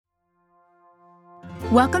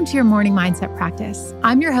Welcome to your morning mindset practice.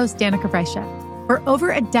 I'm your host, Danica Breisha. For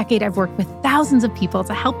over a decade, I've worked with thousands of people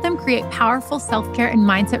to help them create powerful self-care and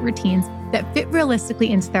mindset routines that fit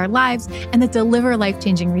realistically into their lives and that deliver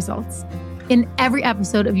life-changing results. In every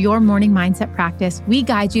episode of your morning mindset practice, we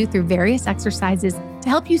guide you through various exercises to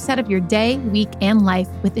help you set up your day, week, and life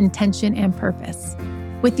with intention and purpose.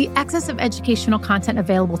 With the excess of educational content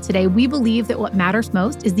available today, we believe that what matters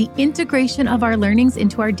most is the integration of our learnings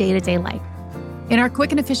into our day-to-day life. In our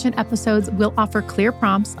quick and efficient episodes, we'll offer clear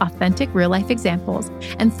prompts, authentic real-life examples,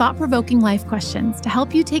 and thought-provoking life questions to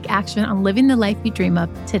help you take action on living the life you dream of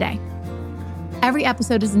today. Every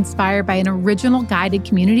episode is inspired by an original guided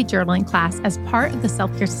community journaling class as part of the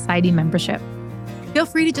Self-Care Society membership. Feel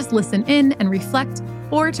free to just listen in and reflect,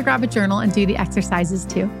 or to grab a journal and do the exercises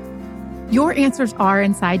too. Your answers are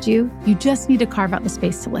inside you. You just need to carve out the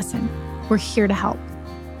space to listen. We're here to help.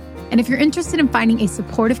 And if you're interested in finding a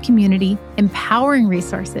supportive community, empowering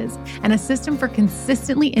resources, and a system for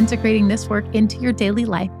consistently integrating this work into your daily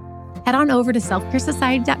life, head on over to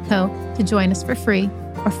selfcaresociety.co to join us for free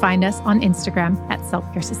or find us on Instagram at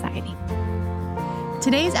Self-Care Society.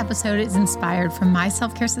 Today's episode is inspired from my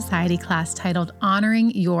Self-Care Society class titled Honoring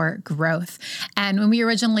Your Growth. And when we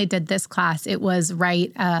originally did this class, it was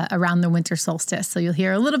right around the winter solstice. So you'll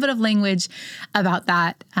hear a little bit of language about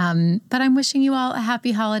that. But I'm wishing you all a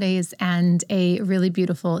happy holidays and a really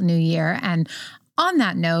beautiful new year. And on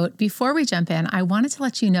that note, before we jump in, I wanted to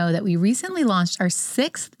let you know that we recently launched our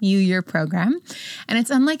 6th U-Year program, and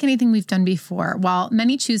it's unlike anything we've done before. While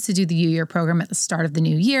many choose to do the U-Year program at the start of the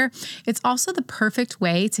new year, it's also the perfect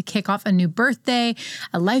way to kick off a new birthday,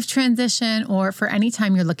 a life transition, or for any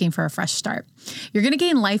time you're looking for a fresh start. You're going to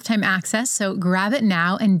gain lifetime access, so grab it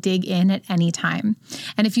now and dig in at any time.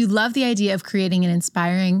 And if you love the idea of creating an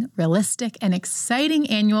inspiring, realistic, and exciting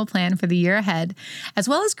annual plan for the year ahead, as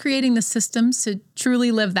well as creating the systems to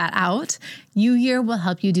truly live that out, U-Year will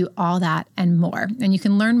help you do all that and more. And you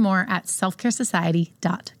can learn more at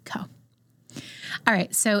selfcaresociety.co. All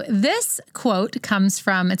right, so this quote comes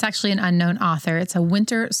from, it's actually an unknown author. It's a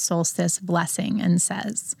winter solstice blessing and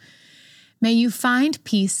says, "May you find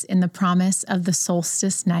peace in the promise of the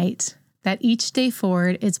solstice night, that each day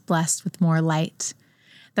forward is blessed with more light,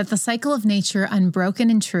 that the cycle of nature, unbroken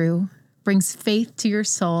and true, brings faith to your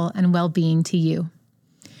soul and well-being to you.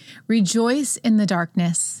 Rejoice in the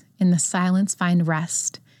darkness, in the silence find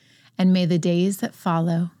rest, and may the days that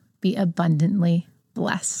follow be abundantly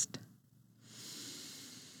blessed."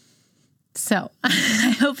 So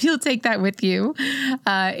I hope you'll take that with you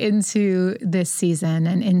into this season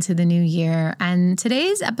and into the new year. And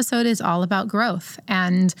today's episode is all about growth.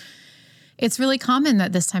 And it's really common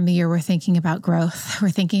that this time of year we're thinking about growth. We're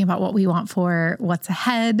thinking about what we want for what's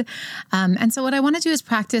ahead. And so what I want to do is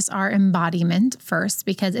practice our embodiment first,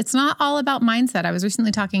 because it's not all about mindset. I was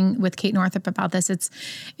recently talking with Kate Northrup about this.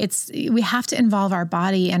 We have to involve our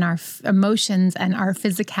body and our emotions and our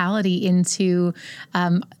physicality into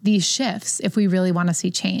these shifts if we really want to see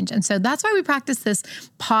change. And so that's why we practice this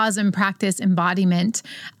pause and practice embodiment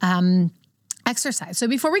exercise. So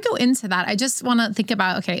before we go into that, I just want to think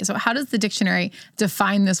about, okay, so how does the dictionary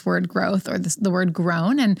define this word growth or the word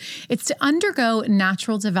grown? And it's to undergo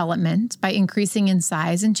natural development by increasing in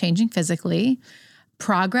size and changing physically,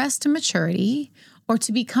 progress to maturity, or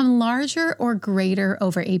to become larger or greater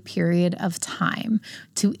over a period of time,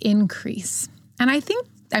 to increase. And I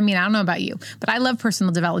don't know about you, but I love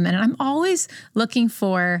personal development, and I'm always looking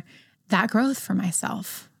for that growth for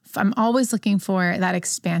myself. I'm always looking for that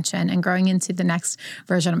expansion and growing into the next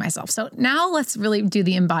version of myself. So now let's really do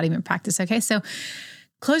the embodiment practice, okay? So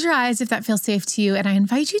close your eyes if that feels safe to you, and I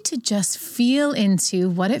invite you to just feel into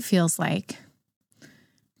what it feels like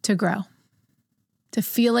to grow, to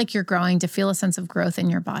feel like you're growing, to feel a sense of growth in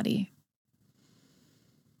your body.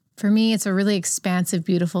 For me, it's a really expansive,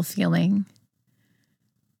 beautiful feeling.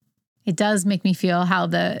 It does make me feel how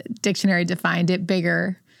the dictionary defined it: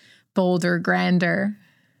 bigger, bolder, grander.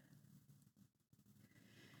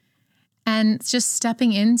 And just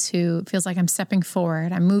stepping into, it feels like I'm stepping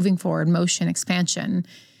forward, I'm moving forward, motion, expansion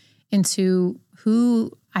into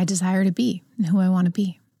who I desire to be and who I want to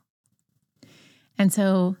be. And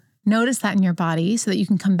so notice that in your body so that you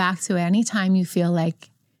can come back to it anytime you feel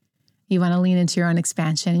like you want to lean into your own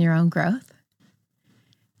expansion and your own growth.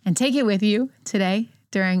 And take it with you today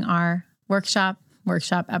during our workshop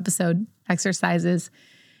episode exercises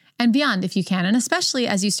and beyond if you can, and especially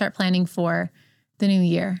as you start planning for the new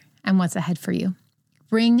year and what's ahead for you.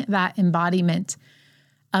 Bring that embodiment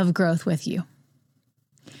of growth with you.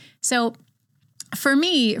 So For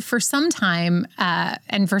me, for some time,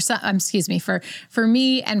 for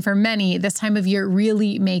me and for many, this time of year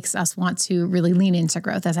really makes us want to really lean into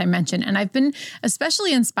growth, as I mentioned. And I've been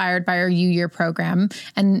especially inspired by our U-Year program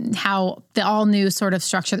and how the all new sort of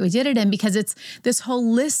structure that we did it in, because it's this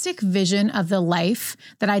holistic vision of the life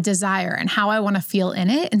that I desire and how I want to feel in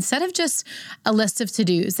it. Instead of just a list of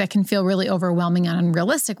to-dos that can feel really overwhelming and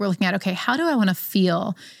unrealistic, we're looking at, okay, how do I want to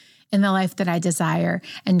feel in the life that I desire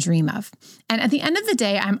and dream of? And at the end of the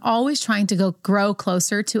day, I'm always trying to grow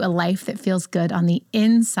closer to a life that feels good on the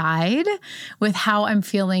inside, with how I'm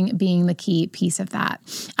feeling being the key piece of that.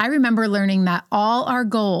 I remember learning that all our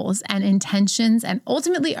goals and intentions and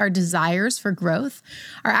ultimately our desires for growth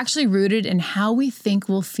are actually rooted in how we think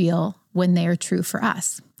we'll feel when they are true for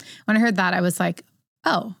us. When I heard that, I was like,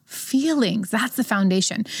 oh, feelings, that's the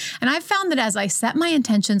foundation. And I've found that as I set my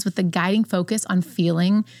intentions with the guiding focus on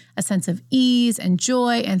feeling a sense of ease and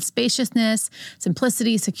joy and spaciousness,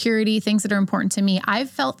 simplicity, security, things that are important to me, I've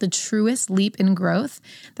felt the truest leap in growth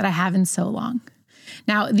that I have in so long.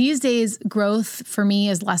 Now, these days, growth for me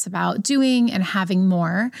is less about doing and having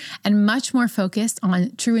more and much more focused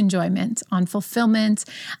on true enjoyment, on fulfillment,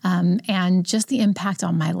 and just the impact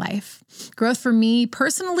on my life. Growth for me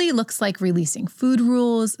personally looks like releasing food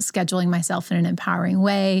rules, scheduling myself in an empowering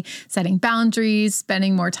way, setting boundaries,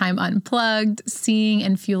 spending more time unplugged, seeing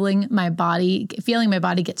and feeling my body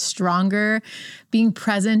get stronger, being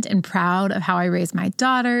present and proud of how I raise my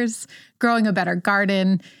daughters, growing a better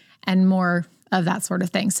garden, and more of that sort of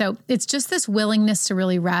thing. So it's just this willingness to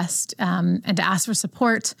really rest and to ask for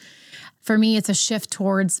support. For me, it's a shift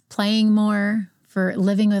towards playing more, for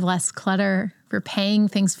living with less clutter, for paying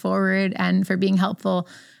things forward, and for being helpful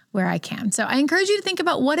where I can. So I encourage you to think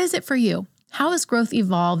about, what is it for you? How has growth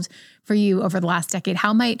evolved for you over the last decade?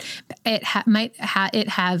 How might it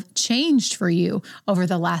have changed for you over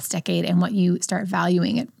the last decade, and what you start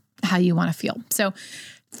valuing it, how you want to feel? So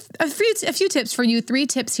a few tips for you, 3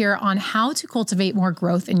 tips here on how to cultivate more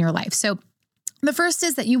growth in your life. So the first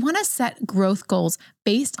is that you want to set growth goals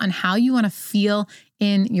based on how you want to feel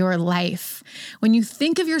in your life. When you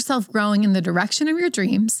think of yourself growing in the direction of your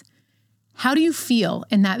dreams, how do you feel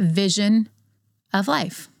in that vision of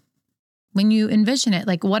life? When you envision it,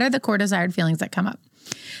 like, what are the core desired feelings that come up?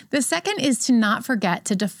 The second is to not forget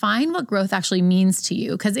to define what growth actually means to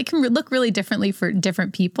you, because it can look really differently for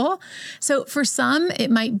different people. So for some, it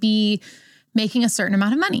might be making a certain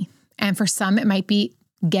amount of money. And for some, it might be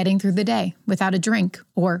getting through the day without a drink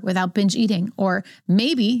or without binge eating, or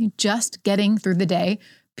maybe just getting through the day,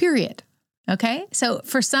 period. Okay. So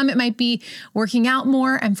for some, it might be working out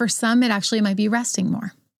more. And for some, it actually might be resting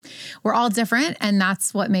more. We're all different, and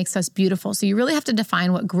that's what makes us beautiful. So you really have to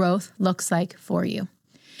define what growth looks like for you.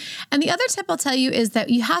 And the other tip I'll tell you is that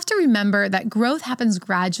you have to remember that growth happens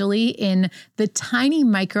gradually in the tiny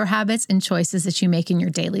micro habits and choices that you make in your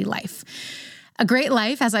daily life. A great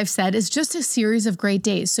life, as I've said, is just a series of great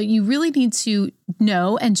days. So you really need to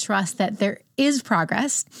know and trust that there is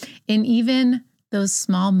progress in even those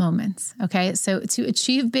small moments. Okay. So to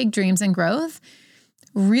achieve big dreams and growth,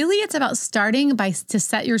 really, it's about starting to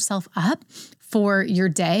set yourself up for your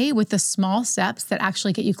day with the small steps that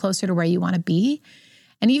actually get you closer to where you want to be.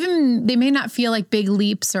 And even they may not feel like big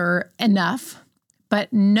leaps or enough,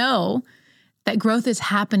 but know that growth is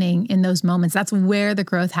happening in those moments. That's where the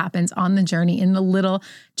growth happens on the journey, in the little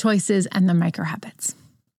choices and the micro habits.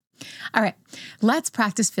 All right, let's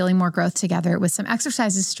practice feeling more growth together with some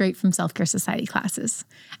exercises straight from Self-Care Society classes.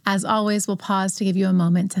 As always, we'll pause to give you a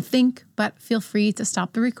moment to think, but feel free to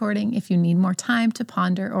stop the recording if you need more time to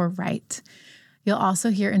ponder or write. You'll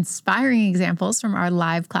also hear inspiring examples from our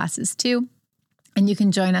live classes too. And you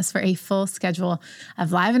can join us for a full schedule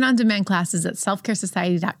of live and on-demand classes at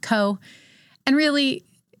selfcaresociety.co. And really,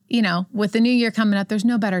 with the new year coming up, there's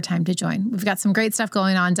no better time to join. We've got some great stuff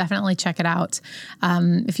going on. Definitely check it out.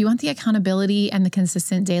 If you want the accountability and the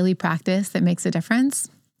consistent daily practice that makes a difference,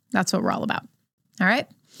 that's what we're all about. All right.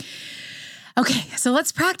 Okay, so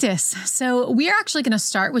let's practice. So we are actually going to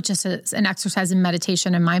start with just an exercise in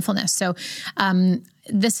meditation and mindfulness. So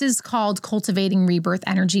this is called Cultivating Rebirth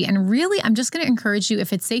Energy. And really, I'm just going to encourage you,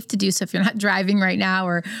 if it's safe to do so, if you're not driving right now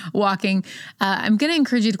or walking, I'm going to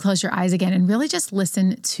encourage you to close your eyes again and really just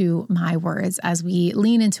listen to my words as we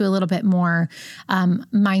lean into a little bit more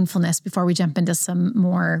mindfulness before we jump into some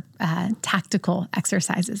more tactical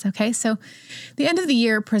exercises. Okay, so the end of the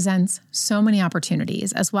year presents so many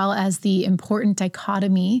opportunities, as well as the important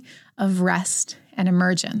dichotomy of rest and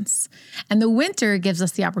emergence. And the winter gives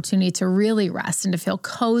us the opportunity to really rest and to feel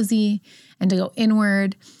cozy and to go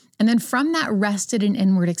inward. And then from that rested and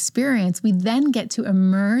inward experience, we then get to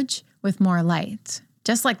emerge with more light,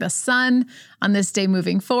 just like the sun on this day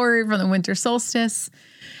moving forward from the winter solstice.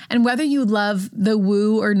 And whether you love the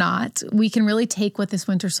woo or not, we can really take what this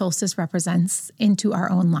winter solstice represents into our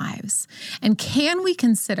own lives. And can we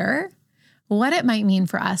consider what it might mean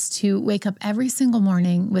for us to wake up every single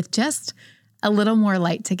morning with just a little more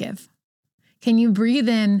light to give? Can you breathe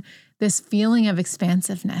in this feeling of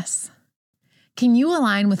expansiveness? Can you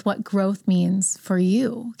align with what growth means for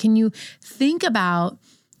you? Can you think about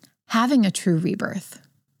having a true rebirth,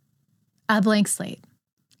 a blank slate,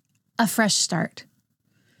 a fresh start?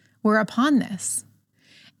 We're upon this.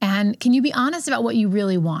 And can you be honest about what you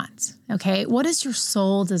really want? Okay. What is your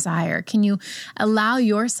soul desire? Can you allow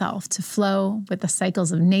yourself to flow with the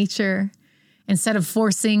cycles of nature instead of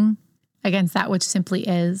forcing against that which simply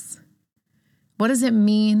is? What does it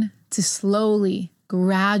mean to slowly,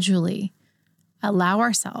 gradually allow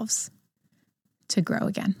ourselves to grow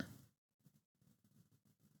again?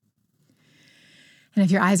 And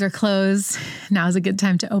if your eyes are closed, now is a good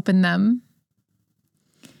time to open them.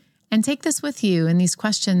 And take this with you and these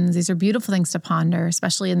questions. These are beautiful things to ponder,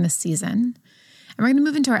 especially in this season. And we're going to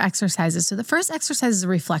move into our exercises. So the first exercise is a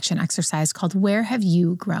reflection exercise called Where Have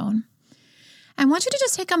You Grown? I want you to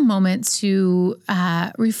just take a moment to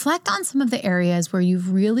reflect on some of the areas where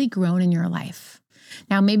you've really grown in your life.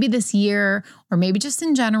 Now, maybe this year, or maybe just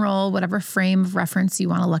in general, whatever frame of reference you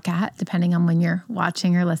want to look at, depending on when you're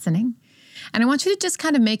watching or listening. And I want you to just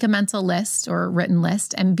kind of make a mental list or written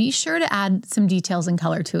list and be sure to add some details and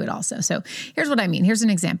color to it also. So here's what I mean. Here's an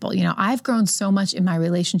example. I've grown so much in my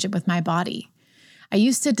relationship with my body. I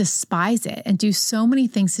used to despise it and do so many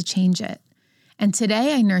things to change it. And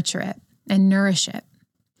today I nurture it and nourish it.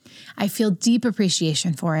 I feel deep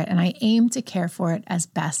appreciation for it and I aim to care for it as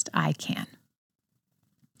best I can.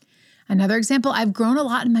 Another example, I've grown a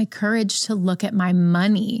lot in my courage to look at my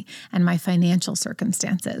money and my financial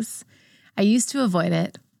circumstances. I used to avoid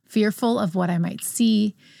it, fearful of what I might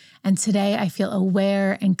see, and today I feel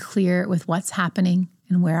aware and clear with what's happening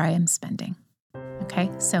and where I am spending. Okay,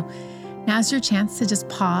 so now's your chance to just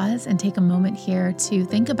pause and take a moment here to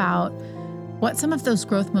think about what some of those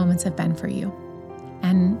growth moments have been for you.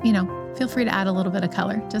 And, feel free to add a little bit of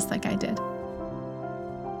color, just like I did.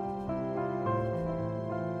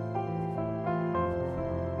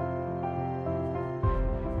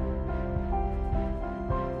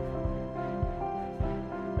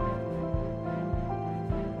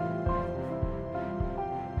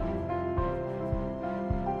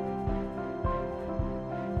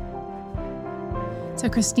 So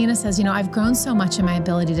Christina says, I've grown so much in my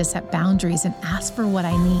ability to set boundaries and ask for what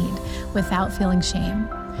I need without feeling shame.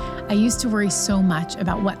 I used to worry so much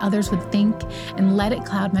about what others would think and let it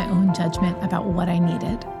cloud my own judgment about what I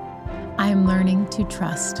needed. I am learning to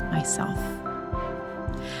trust myself.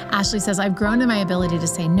 Ashley says, I've grown in my ability to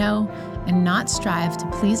say no and not strive to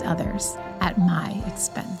please others at my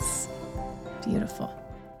expense. Beautiful.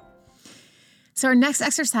 So our next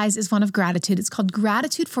exercise is one of gratitude. It's called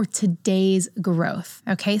Gratitude for Today's Growth.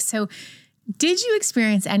 Okay, so did you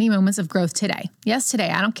experience any moments of growth today? Yes, today.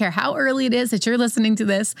 I don't care how early it is that you're listening to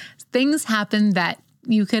this. Things happen that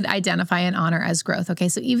you could identify and honor as growth. Okay,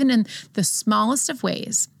 so even in the smallest of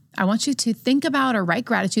ways, I want you to think about or write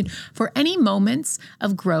gratitude for any moments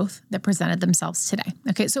of growth that presented themselves today.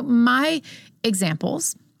 Okay, so my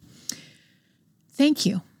examples. Thank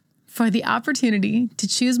you for the opportunity to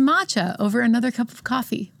choose matcha over another cup of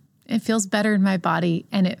coffee. It feels better in my body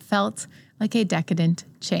and it felt like a decadent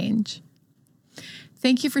change.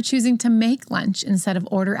 Thank you for choosing to make lunch instead of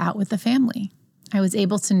order out with the family. I was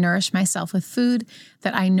able to nourish myself with food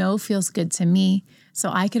that I know feels good to me so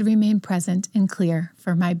I could remain present and clear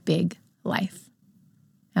for my big life.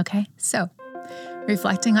 Okay, so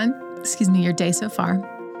reflecting on, your day so far.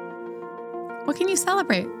 What can you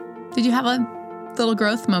celebrate? Did you have a little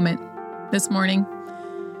growth moment this morning?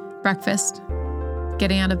 Breakfast,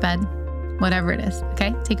 getting out of bed, whatever it is.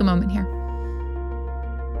 Okay, take a moment here.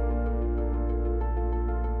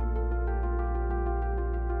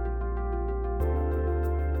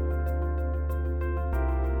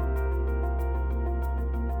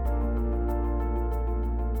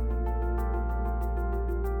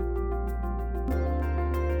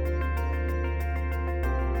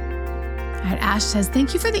 Ash says,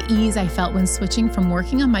 thank you for the ease I felt when switching from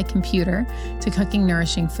working on my computer to cooking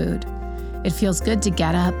nourishing food. It feels good to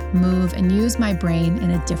get up, move, and use my brain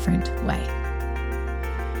in a different way.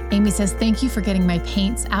 Amy says, thank you for getting my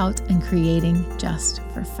paints out and creating just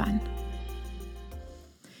for fun.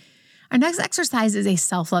 Our next exercise is a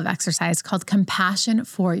self-love exercise called Compassion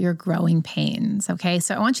for Your Growing Pains. Okay,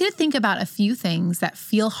 so I want you to think about a few things that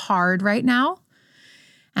feel hard right now.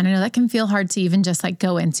 And I know that can feel hard to even just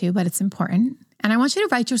go into, but it's important. And I want you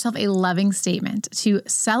to write yourself a loving statement to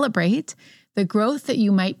celebrate the growth that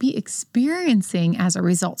you might be experiencing as a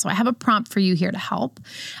result. So I have a prompt for you here to help.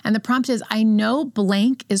 And the prompt is, I know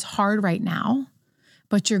blank is hard right now,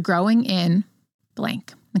 but you're growing in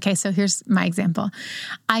blank. Okay, so here's my example.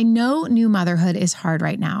 I know new motherhood is hard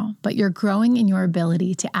right now, but you're growing in your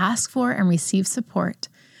ability to ask for and receive support,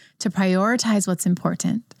 to prioritize what's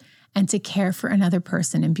important, and to care for another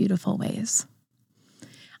person in beautiful ways.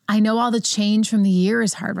 I know all the change from the year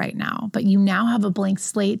is hard right now, but you now have a blank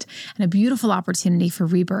slate and a beautiful opportunity for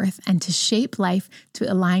rebirth and to shape life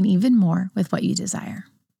to align even more with what you desire.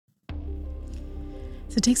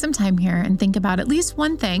 So take some time here and think about at least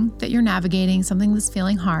one thing that you're navigating, something that's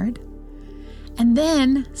feeling hard, and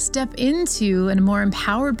then step into a more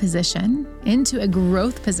empowered position, into a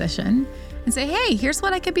growth position, and say, hey, here's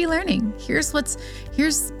what I could be learning. Here's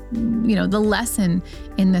the lesson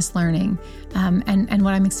in this learning, and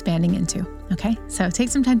what I'm expanding into. Okay, so take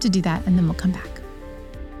some time to do that, and then we'll come back.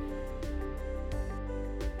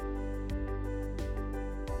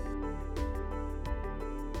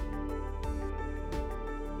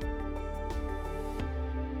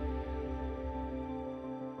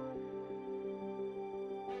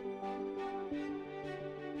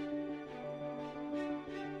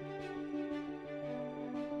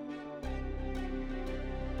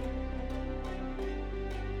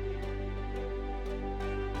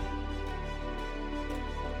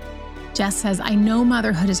 Jess says, I know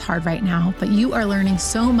motherhood is hard right now, but you are learning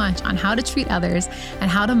so much on how to treat others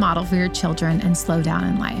and how to model for your children and slow down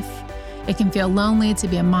in life. It can feel lonely to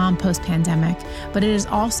be a mom post-pandemic, but it is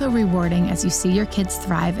also rewarding as you see your kids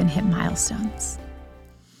thrive and hit milestones.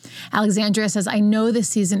 Alexandria says, I know this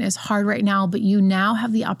season is hard right now, but you now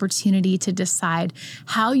have the opportunity to decide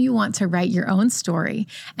how you want to write your own story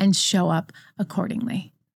and show up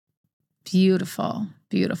accordingly. Beautiful,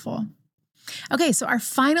 beautiful. Okay, so our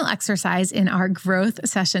final exercise in our growth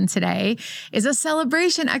session today is a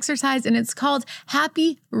celebration exercise, and it's called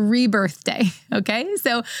Happy Rebirth Day. Okay,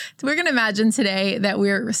 so we're going to imagine today that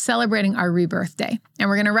we're celebrating our rebirth day, and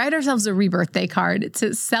we're going to write ourselves a rebirth day card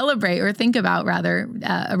to celebrate, or think about rather,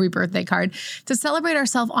 a rebirth day card to celebrate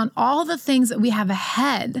ourselves on all the things that we have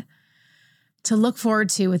ahead to look forward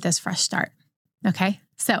to with this fresh start. Okay,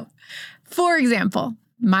 so for example,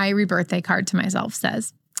 my rebirth day card to myself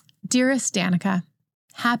says, Dearest Danica,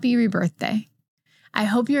 happy rebirth day. I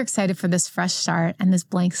hope you're excited for this fresh start and this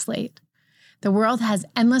blank slate. The world has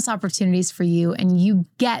endless opportunities for you, and you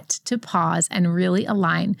get to pause and really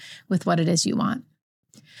align with what it is you want.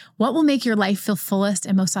 What will make your life feel fullest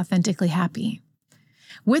and most authentically happy?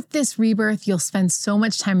 With this rebirth, you'll spend so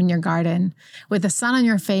much time in your garden with the sun on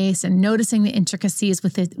your face and noticing the intricacies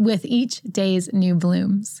with each day's new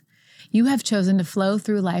blooms. You have chosen to flow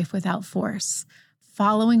through life without force,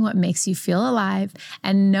 following what makes you feel alive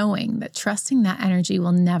and knowing that trusting that energy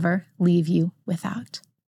will never leave you without.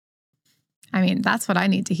 I mean, that's what I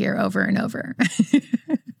need to hear over and over.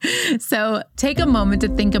 So take a moment to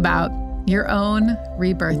think about your own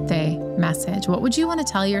rebirth day message. What would you want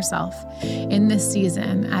to tell yourself in this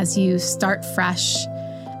season as you start fresh,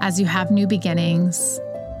 as you have new beginnings?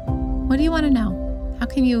 What do you want to know? How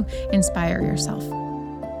can you inspire yourself?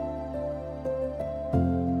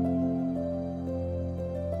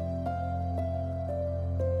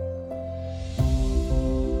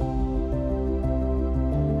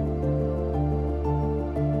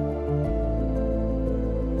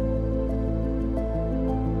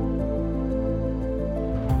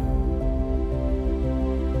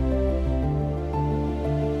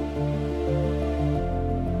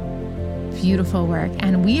 Beautiful work.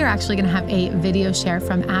 And we are actually going to have a video share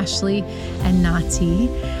from Ashley and Nati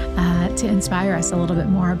to inspire us a little bit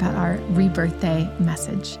more about our rebirth day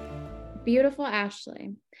message. Beautiful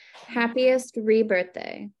Ashley. Happiest rebirth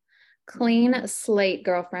day. Clean slate,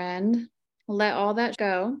 girlfriend. Let all that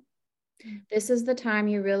go. This is the time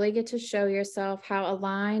you really get to show yourself how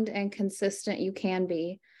aligned and consistent you can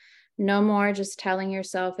be. No more just telling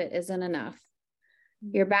yourself it isn't enough.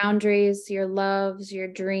 Your boundaries, your loves, your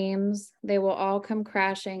dreams, they will all come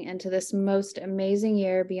crashing into this most amazing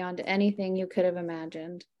year beyond anything you could have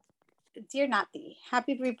imagined. Dear Nati,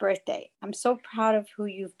 happy rebirth day. I'm so proud of who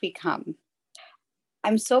you've become.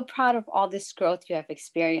 I'm so proud of all this growth you have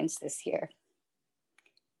experienced this year.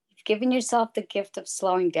 You've given yourself the gift of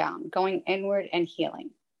slowing down, going inward and healing.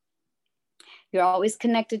 You're always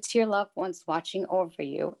connected to your loved ones watching over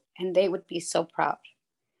you, and they would be so proud.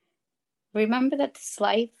 Remember that this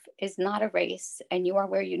life is not a race, and you are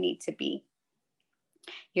where you need to be.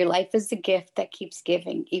 Your life is a gift that keeps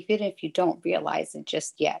giving, even if you don't realize it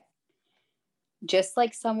just yet. Just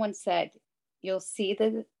like someone said, you'll see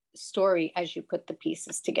the story as you put the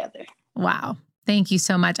pieces together. Wow. Thank you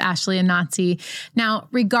so much, Ashley and Natsi. Now,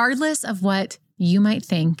 regardless of what you might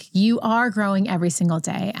think, you are growing every single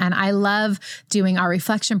day. And I love doing our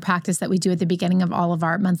reflection practice that we do at the beginning of all of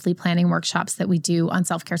our monthly planning workshops that we do on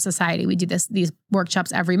Self-Care Society. We do these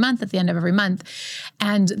workshops every month at the end of every month.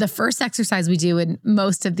 And the first exercise we do in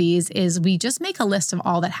most of these is we just make a list of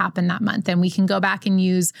all that happened that month. And we can go back and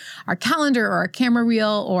use our calendar or a camera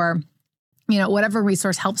reel or whatever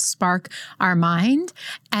resource helps spark our mind.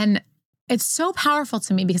 And it's so powerful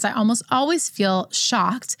to me because I almost always feel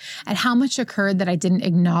shocked at how much occurred that I didn't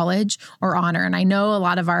acknowledge or honor. And I know a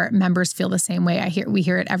lot of our members feel the same way. We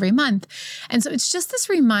hear it every month. And so it's just this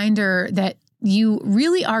reminder that you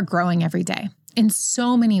really are growing every day in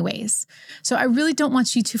so many ways. So I really don't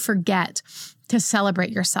want you to forget to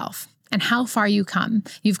celebrate yourself and how far you've come,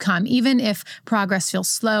 even if progress feels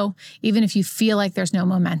slow, even if you feel like there's no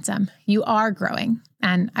momentum, you are growing.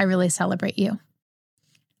 And I really celebrate you.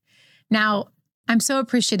 Now, I'm so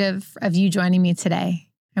appreciative of you joining me today.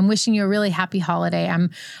 I'm wishing you a really happy holiday. I'm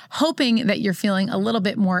hoping that you're feeling a little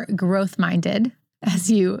bit more growth-minded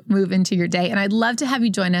as you move into your day. And I'd love to have you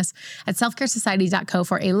join us at selfcaresociety.co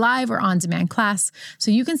for a live or on-demand class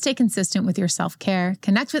so you can stay consistent with your self-care,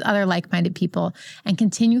 connect with other like-minded people, and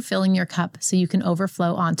continue filling your cup so you can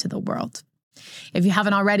overflow onto the world. If you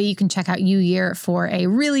haven't already, you can check out YouYear for a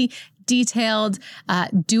really detailed,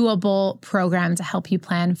 doable program to help you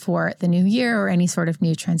plan for the new year or any sort of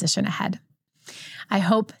new transition ahead. I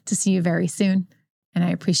hope to see you very soon, and I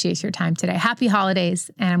appreciate your time today. Happy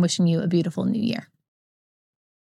holidays, and I'm wishing you a beautiful new year.